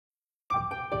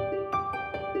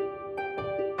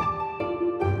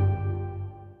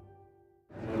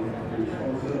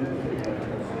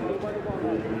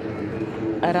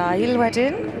yr ail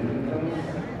wedyn.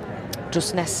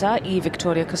 Drws nesa I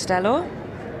Victoria Costello.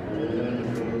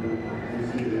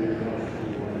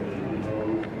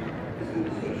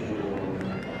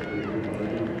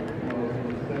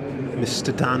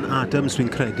 Mr Dan Adams, dwi'n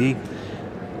credu,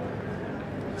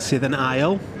 sydd yn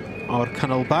ail o'r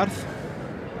canolbarth.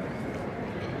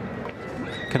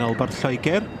 Canolbarth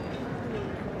Lloegr.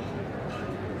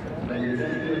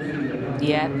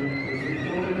 Ie.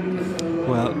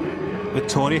 Wel,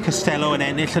 Victoria Costello yn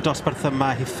ennill y dosbarth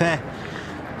yma hithe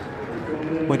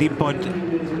wedi bod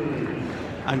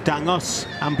yn dangos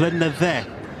am blynydde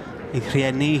I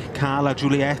rhieni Carl a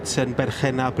Juliet yn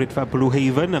berchen a Brydfa Blue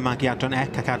Haven yma i adran E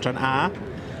ac adran A.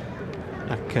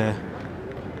 Ac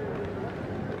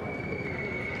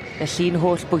y llun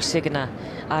holl bwysig yna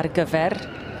ar gyfer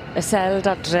y seld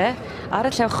adre ar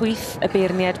y llaw chwith y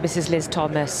beirniad Mrs Liz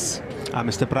Thomas. A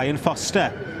Mr Brian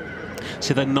Foster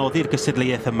sydd yn noddi'r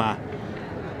gystadleuaeth yma.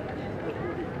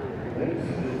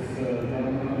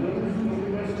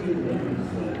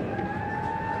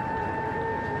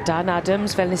 Dan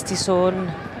Adams, fel nes ti sôn,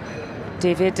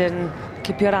 David yn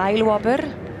cipio'r ail wobr.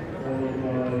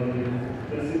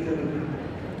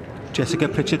 Jessica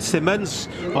Pritchard-Simmons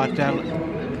o ardal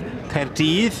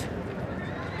Caerdydd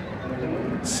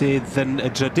sydd yn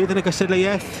y drydydd yn y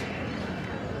gystadleuaeth.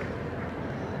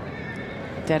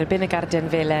 Derbyn y garden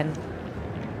felen.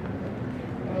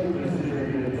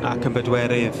 Ac yn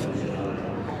bedwerydd.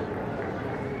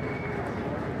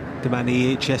 Dyma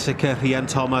ni Jessica Rhian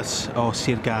Thomas o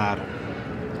Sir Gar.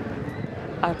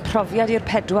 A'r profiad i'r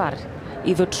pedwar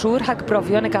I ddod trwy'r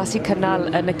rhagbrofion y gas I cynnal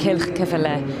yn y cylch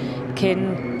cyffyle cyn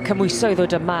cymwyso I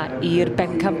ddod yma i'r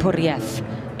Pencampwriaeth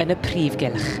yn y prif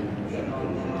gylch.